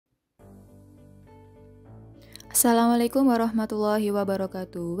Assalamualaikum warahmatullahi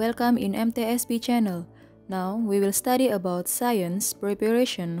wabarakatuh. Welcome in MTSP channel. Now we will study about science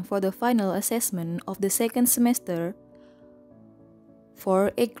preparation for the final assessment of the second semester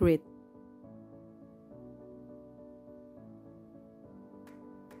for 8th grade.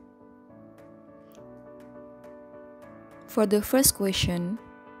 For the first question,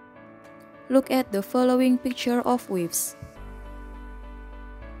 look at the following picture of waves.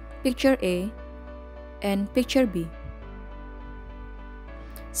 Picture A and picture B.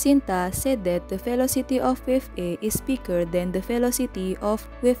 Sinta said that the velocity of wave A is bigger than the velocity of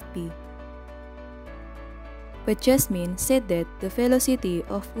wave B. But Jasmine said that the velocity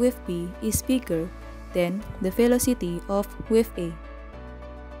of wave B is bigger than the velocity of wave A.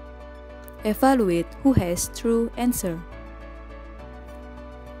 Evaluate who has true answer.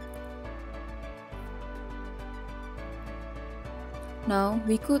 Now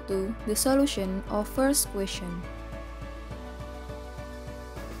we go to the solution of first question.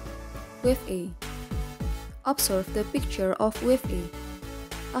 Wave A. Observe the picture of wave A.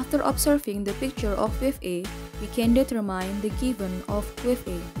 After observing the picture of wave A, we can determine the given of wave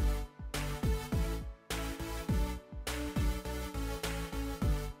A.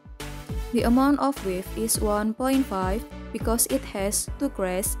 The amount of wave is 1.5 because it has 2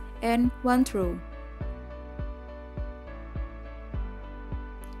 crests and 1 through.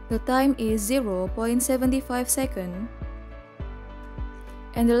 The time is 0.75 seconds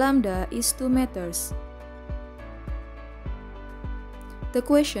and the lambda is 2 meters. The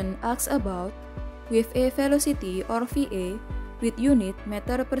question asks about wave A velocity or VA with unit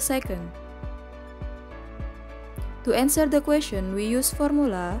meter per second. To answer the question, we use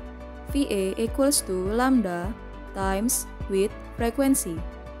formula VA equals to lambda times width frequency.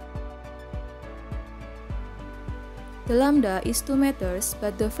 The lambda is 2 meters,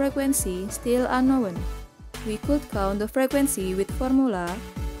 but the frequency still unknown. We could count the frequency with formula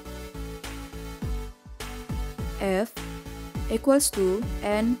F equals to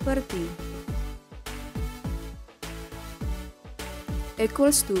N per T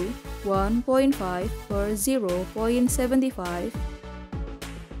equals to 1.5 per 0.75.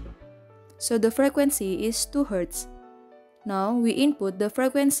 So the frequency is 2 Hz. Now we input the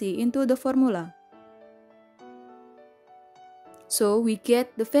frequency into the formula. So we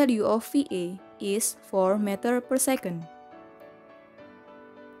get the value of VA is 4 meter per second.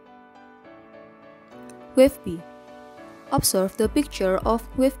 Wave B. Observe the picture of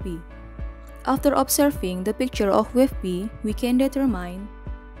wave B. After observing the picture of wave B, we can determine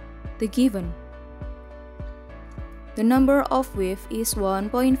the given. The number of wave is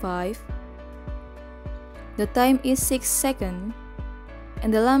 1.5. The time is 6 seconds.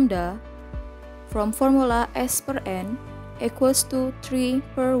 And the lambda from formula S per N equals to 3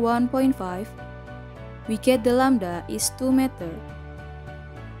 per 1.5, we get the lambda is 2 meter.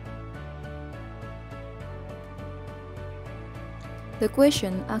 The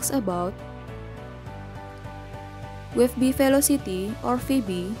question asks about wave B velocity or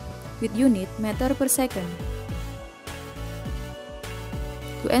VB with unit meter per second.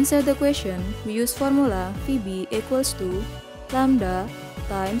 To answer the question, we use formula VB equals to lambda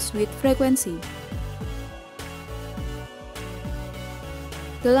times width frequency.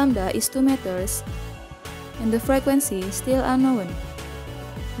 The lambda is 2 meters and the frequency is still unknown.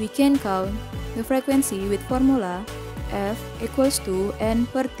 We can count the frequency with formula F equals to N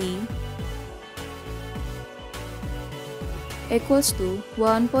per T equals to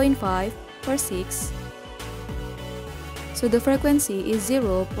 1.5 per 6. So the frequency is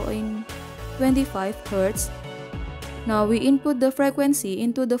 0.25 Hz. Now we input the frequency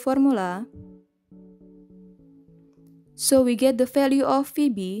into the formula. So we get the value of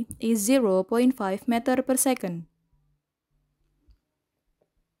VB is 0.5 meter per second.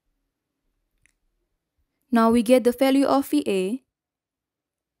 Now we get the value of VA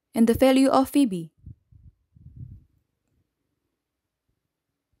and the value of VB.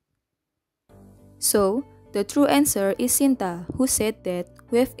 So the true answer is Sinta, who said that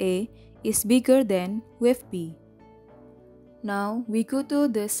wave A is bigger than wave B. Now we go to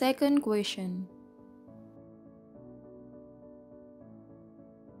the second question.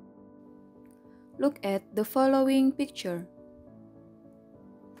 Look at the following picture.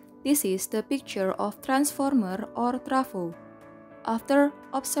 This is the picture of transformer or trafo. After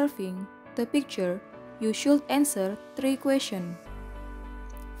observing the picture, you should answer 3 questions.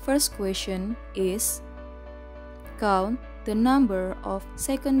 First question is, count the number of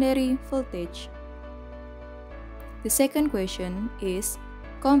secondary voltage. The second question is,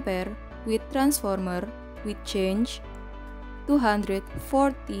 compare with transformer with change 240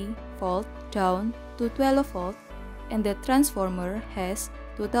 volt down to 12 volts and the transformer has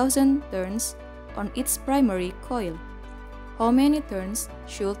 2000 turns on its primary coil. How many turns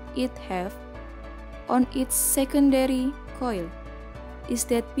should it have on its secondary coil? Is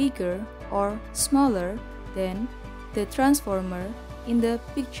that bigger or smaller than the transformer in the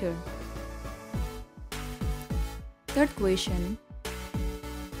picture? Third question.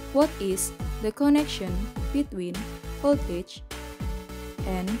 What is the connection between voltage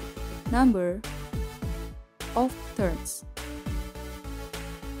and number of turns?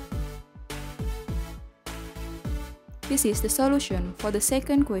 This is the solution for the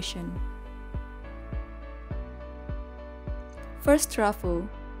second question. First trafo.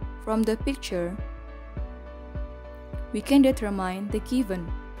 From the picture, we can determine the given.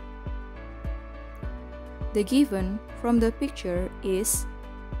 The given from the picture is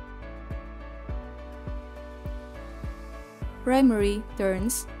primary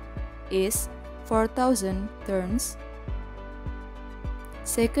turns is 4000 turns,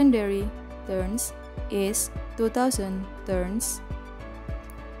 secondary turns is 2000 turns,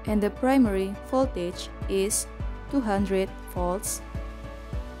 and the primary voltage is 200 volts,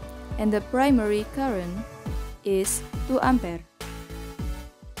 and the primary current is 2 ampere.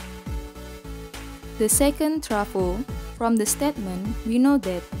 The second trafo. From the statement, we know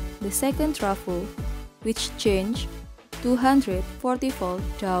that the second trafo, which changed 240 volt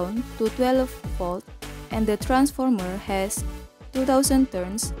down to 12 volt, and the transformer has 2000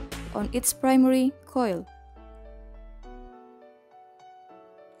 turns on its primary coil.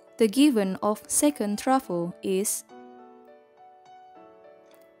 The given of second trafo is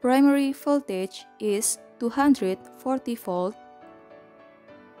primary voltage is 240 volt,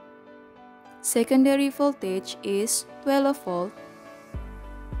 secondary voltage is 12 volt,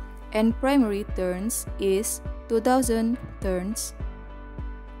 and primary turns is 2000 turns.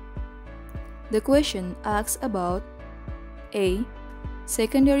 The question asks about A.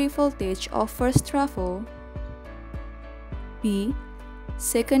 Secondary voltage of first trafo, B.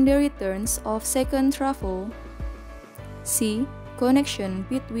 Secondary turns of second trafo, C. Connection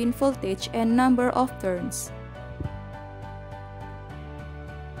between voltage and number of turns.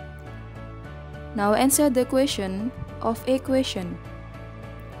 Now answer the question of a question.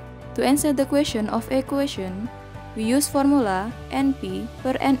 To answer the question of a question, we use formula Np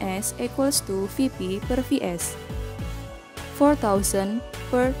per Ns equals to Vp per Vs. 4000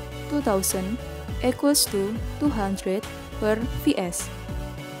 per 2000 equals to 200 per Vs.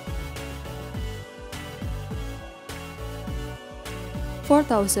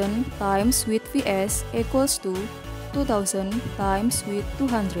 (4,000) times with Vs equals to 2,000 times with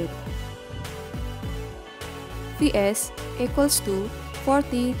 200. Vs equals to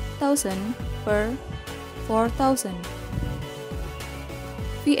 40,000 per 4,000.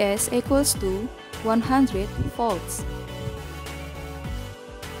 Vs equals to 100 volts.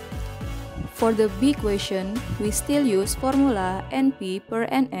 For the B question, we still use formula Np per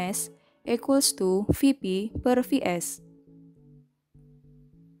Ns equals to Vp per Vs.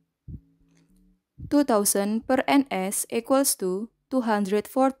 2000 per Ns equals to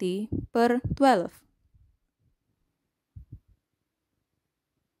 240 per 12.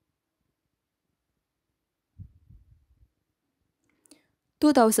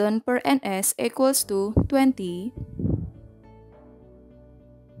 (2000 per Ns equals to 20.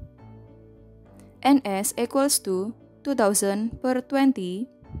 Ns equals to 2000 per 20.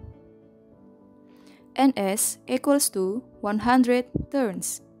 Ns equals to 100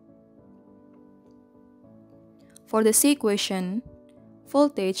 turns. For the C question,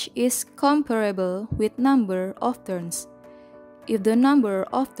 voltage is comparable with number of turns. If the number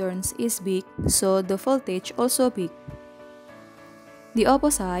of turns is big, so the voltage also big. The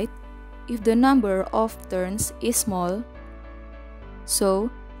opposite, if the number of turns is small, so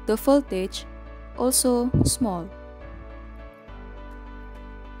the voltage also small.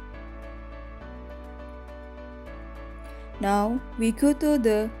 Now we go to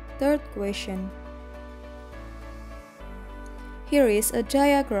the third question. Here is a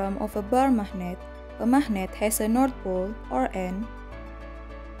diagram of a bar magnet. A magnet has a north pole or N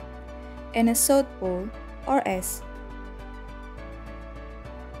and a south pole or S.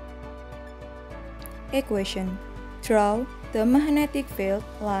 Equation: draw the magnetic field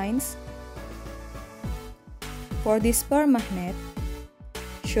lines. For this bar magnet,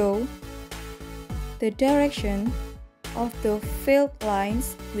 show the direction of the field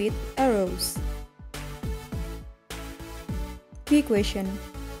lines with arrows. B question: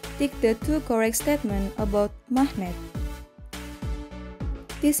 tick the two correct statements about magnet.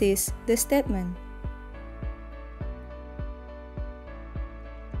 This is the statement.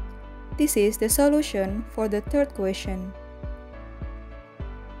 This is the solution for the third question.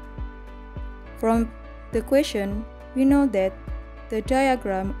 From the question, we know that the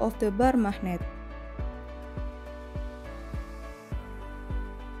diagram of the bar magnet.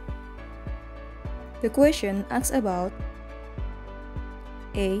 The question asks about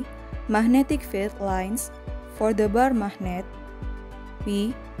A. Magnetic field lines for the bar magnet.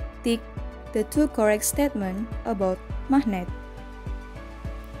 B. Tick the two correct statements about magnet.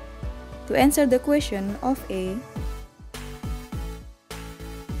 To answer the question of A,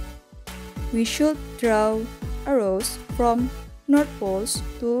 we should draw arrows from north poles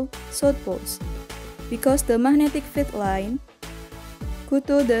to south poles because the magnetic field line go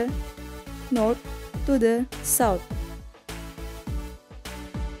to the north to the south.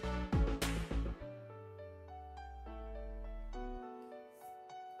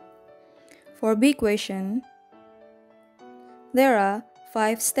 For B question, there are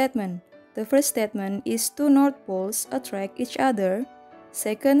 5 statements. The first statement is two north poles attract each other.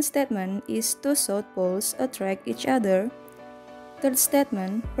 Second statement is two south poles attract each other. Third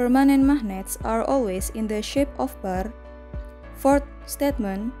statement, permanent magnets are always in the shape of bar. Fourth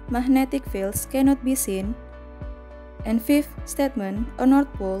statement, magnetic fields cannot be seen. And fifth statement, a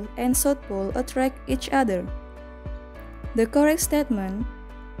north pole and south pole attract each other. The correct statement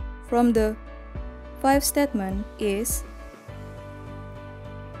from the 5 statements is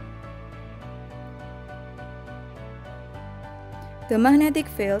the magnetic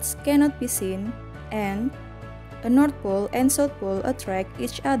fields cannot be seen and a north pole and south pole attract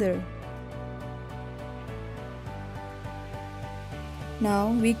each other. Now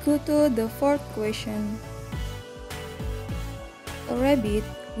we go to the fourth question. A rabbit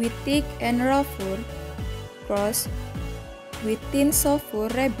with thick and rough fur crossed with thin soft fur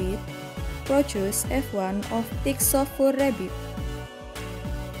rabbit produce F1 of thick soft fur rabbit.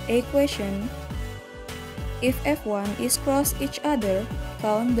 A question: if F1 is cross each other,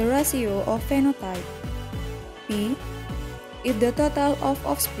 count the ratio of phenotype. B. If the total of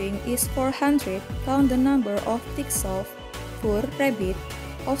offspring is 400, count the number of thick soft fur rabbit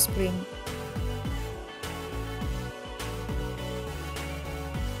offspring.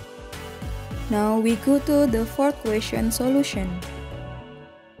 Now we go to the fourth question solution.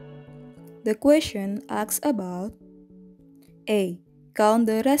 The question asks about A. Count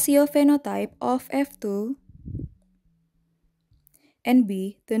the ratio phenotype of F2 and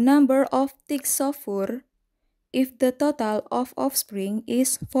B. The number of thick soft fur if the total of offspring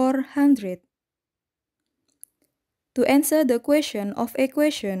is 400. To answer the question of a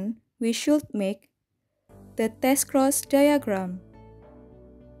question, we should make the test cross diagram.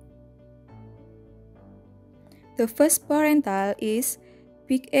 The first parental is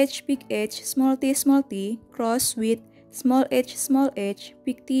big H, small t, cross with small h,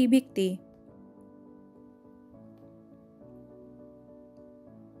 big T.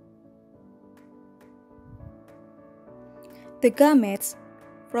 The gametes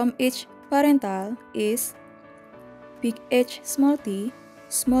from each parental is big H, small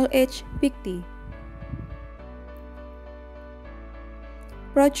h, big T.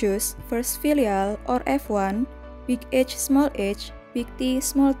 Produce first filial or F1, big H, big T,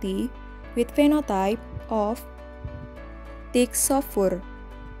 small t, with phenotype of thick soft fur.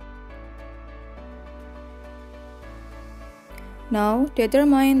 Now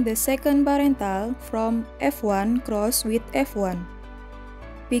determine the second parental from F1 cross with F1.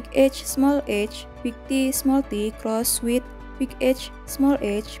 Big H, big T, small t cross with big H,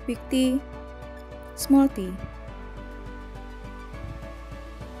 big T, small t.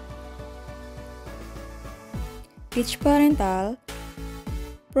 Each parental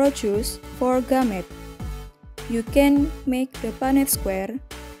produce 4 gametes. You can make the Punnett square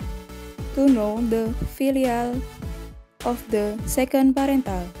to know the filial of the second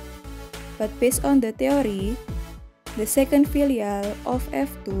parental. But based on the theory, the second filial of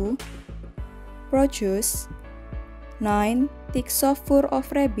F2 produce 9 thick soft fur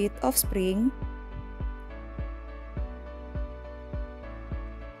of rabbit offspring,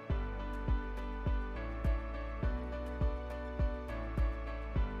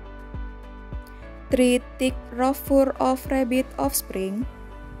 three thick rough fur of rabbit offspring,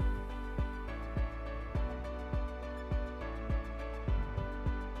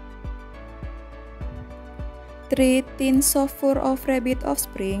 3 thin soft fur of rabbit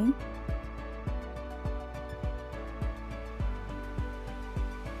offspring,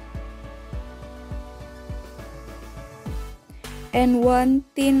 and 1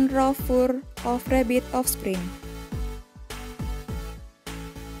 thin rough fur of rabbit offspring.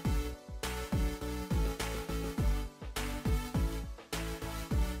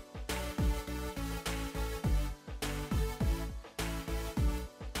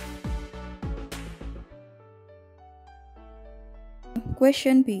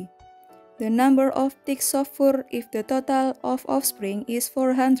 Question B. The number of ticks of fur if the total of offspring is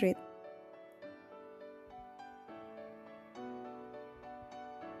 400.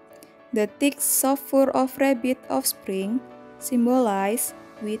 The ticks of fur of rabbit offspring symbolized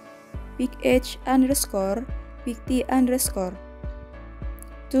with big H underscore, big T underscore.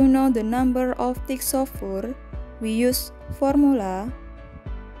 To know the number of ticks of fur, we use formula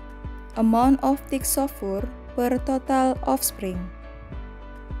amount of ticks of fur per total offspring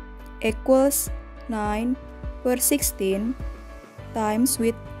equals 9 per 16 times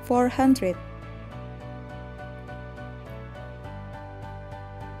with 400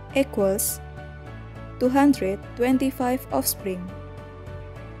 equals 225 offspring.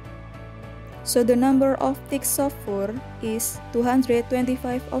 So the number of ticks of fur is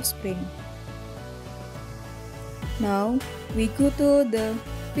 225 offspring. Now we go to the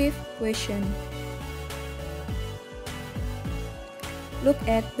fifth question. Look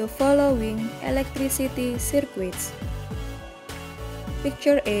at the following electricity circuits.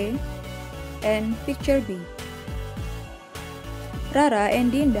 Picture A and Picture B. Rara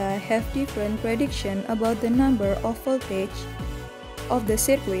and Dinda have different prediction about the number of voltage of the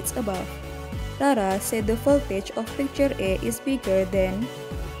circuits above. Rara said the voltage of Picture A is bigger than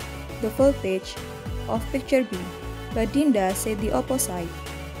the voltage of Picture B, but Dinda said the opposite.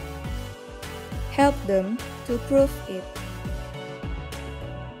 Help them to prove it.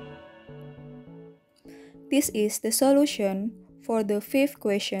 This is the solution for the fifth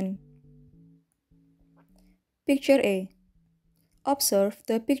question. Picture A. Observe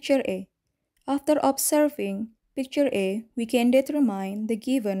the Picture A. After observing Picture A, we can determine the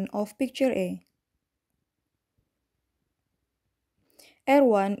given of Picture A.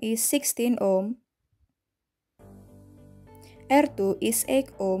 R1 is 16 ohm, R2 is 8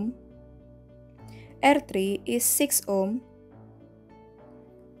 ohm, R3 is 6 ohm,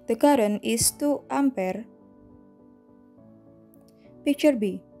 the current is 2 ampere. Picture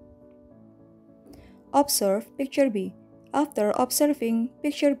B. Observe Picture B. After observing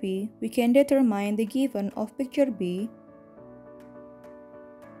Picture B, we can determine the given of Picture B.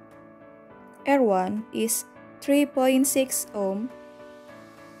 R1 is 3.6 ohm,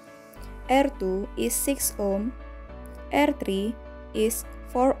 R2 is 6 ohm, R3 is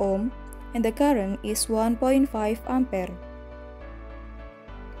 4 ohm, and the current is 1.5 ampere.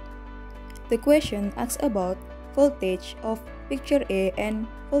 The question asks about voltage of Picture A and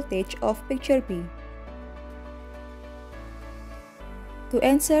voltage of Picture B. To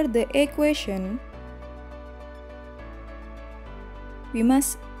answer the equation, we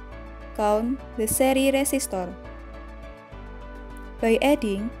must count the series resistor by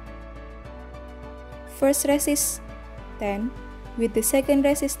adding first resistance with the second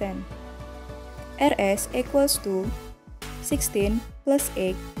resistance. Rs equals to 16 plus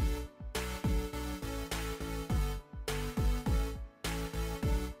 8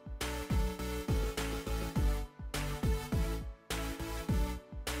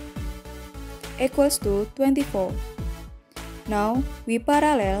 equals to 24. Now we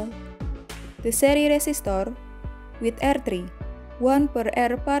parallel the series resistor with R3. 1 per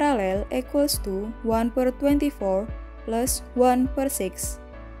R parallel equals to 1 per 24 plus 1 per 6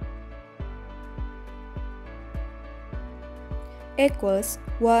 equals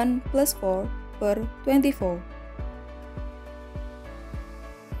 1 plus 4 per 24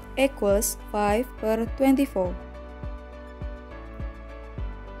 equals 5 per 24.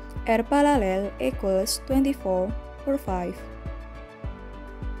 R parallel equals 24 per 5.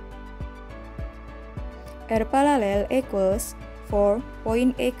 R parallel equals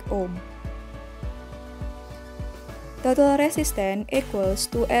 4.8 ohm. Total resistance equals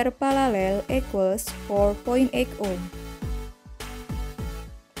to R parallel equals 4.8 ohm.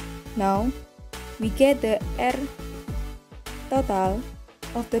 Now, we get the R total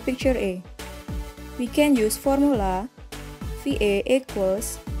of the Picture A. We can use formula VA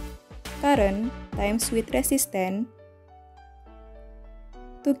equals current times with resistance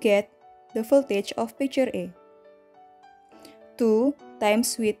to get the voltage of Picture A. 2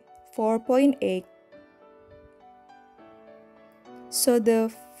 times with 4.8. So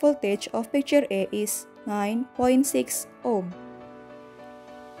the voltage of Picture A is 9.6 ohm.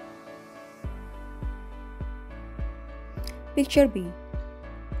 Picture B.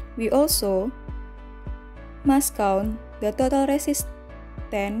 We also must count the total resistance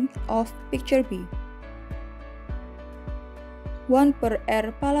of Picture B. 1 per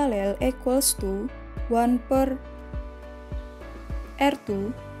R parallel equals to 1 per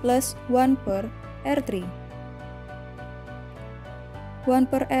R2 plus 1 per R3. 1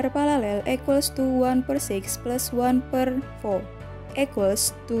 per R parallel equals to 1 per 6 plus 1 per 4.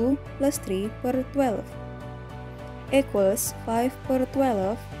 equals 2 plus 3 per 12 equals 5 per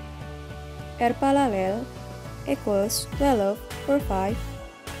 12. R parallel equals 12 per 5.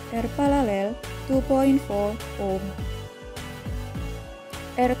 R parallel 2.4 ohm.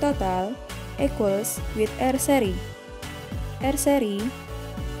 R total equals with R series. R series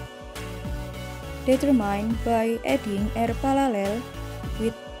determined by adding R parallel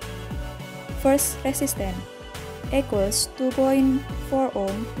with first resistance equals 2.4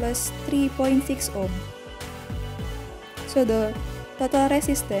 ohm plus 3.6 ohm. So the total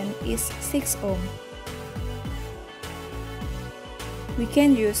resistance is 6 ohm. We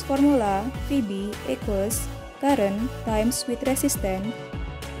can use formula VB equals current times with resistance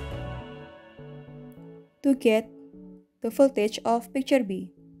to get the voltage of picture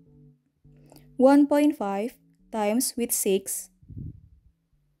B. 1.5 times with 6.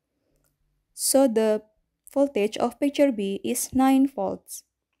 So the voltage of picture B is 9 volts.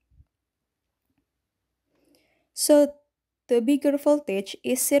 So the bigger voltage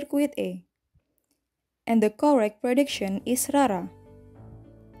is circuit A. And the correct prediction is RARA.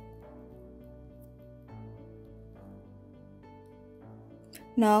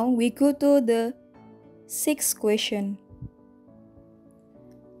 Now we go to the sixth question.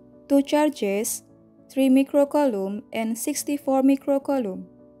 Two charges, 3 microcoulomb and 64 microcoulomb.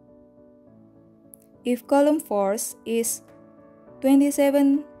 If Coulomb force is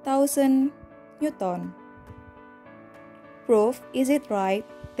 27,000 Newton, prove is it right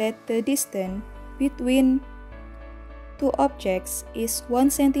that the distance between two objects is 1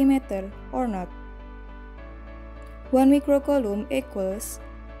 centimeter or not? 1 microcoulomb equals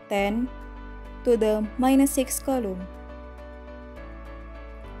 10 to the minus 6 coulomb.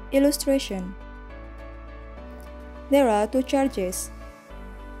 Illustration. There are two charges.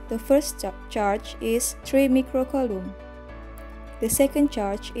 The first charge is 3 microcoulomb. The second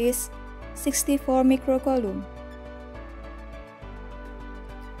charge is 64 microcoulomb.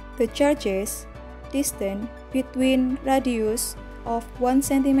 The charges distance between radius of 1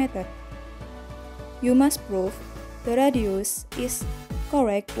 centimeter. You must prove the radius is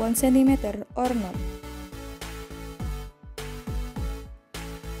correct 1 centimeter or not.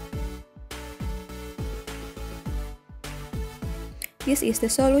 This is the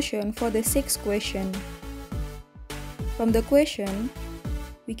solution for the sixth question. From the question,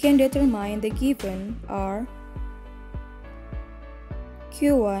 we can determine the given are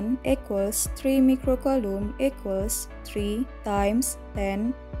Q1 equals 3 microcoulomb equals 3 times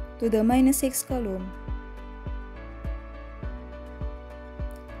 10 to the minus 6 coulomb.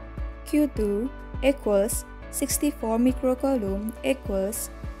 Q2 equals 64 microcoulomb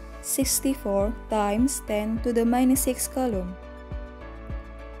equals 64 times 10 to the minus 6 coulomb.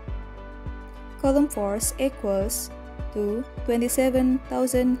 Coulomb force equals to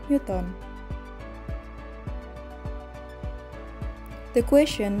 27,000 Newton. The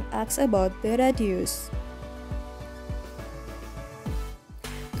question asks about the radius.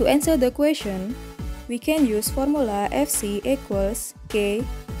 To answer the question, we can use formula Fc equals K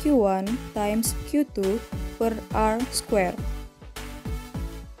Q1 times Q2 per R square.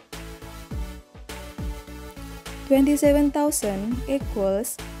 27,000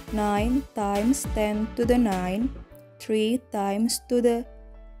 equals 9 times 10 to the 9, 3 times to the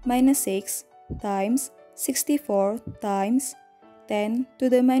minus 6 times 64 times 10 to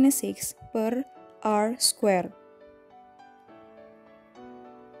the minus 6 per R square.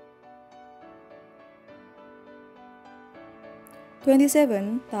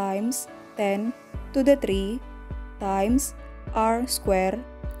 (27) times 10 to the 3 times R square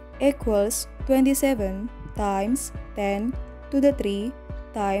equals 27 times 10 to the 3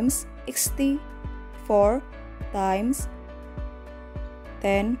 times 64 times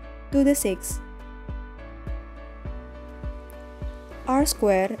 10 to the 6. R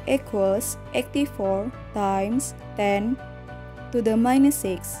square equals 84 times 10 to the minus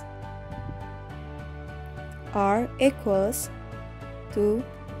 6. R equals to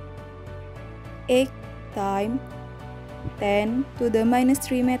 8 times 10 to the minus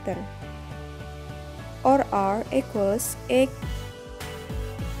 3 meter, or R equals 8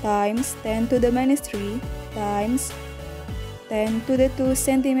 times 10 to the minus 3 times 10 to the 2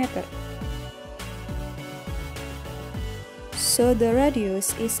 centimeter. So the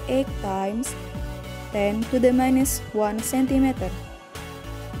radius is 8 times 10 to the minus 1 centimeter.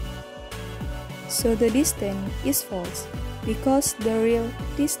 So the distance is false because the real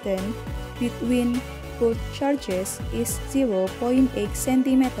distance between both charges is 0.8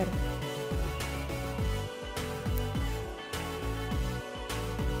 centimeter.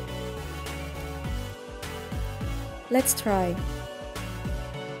 Let's try.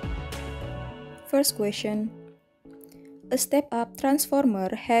 First question. A step-up transformer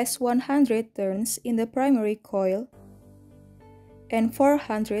has 100 turns in the primary coil and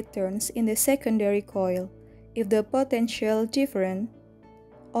 400 turns in the secondary coil. If the potential difference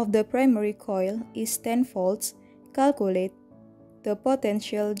of the primary coil is 10 volts, calculate the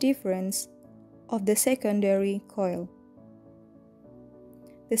potential difference of the secondary coil.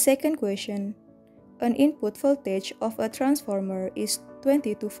 The second question. An input voltage of a transformer is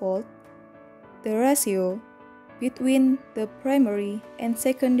 22 volt. The ratio between the primary and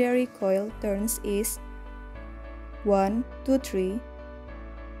secondary coil turns is 1 to 3.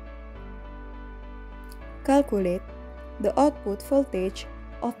 Calculate the output voltage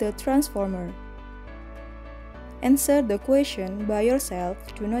of the transformer. Answer the question by yourself,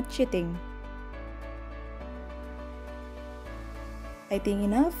 do not cheating. I think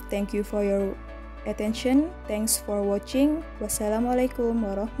enough. Thank you for your attention. Thanks for watching. Wassalamualaikum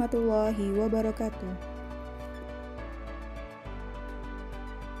warahmatullahi wabarakatuh.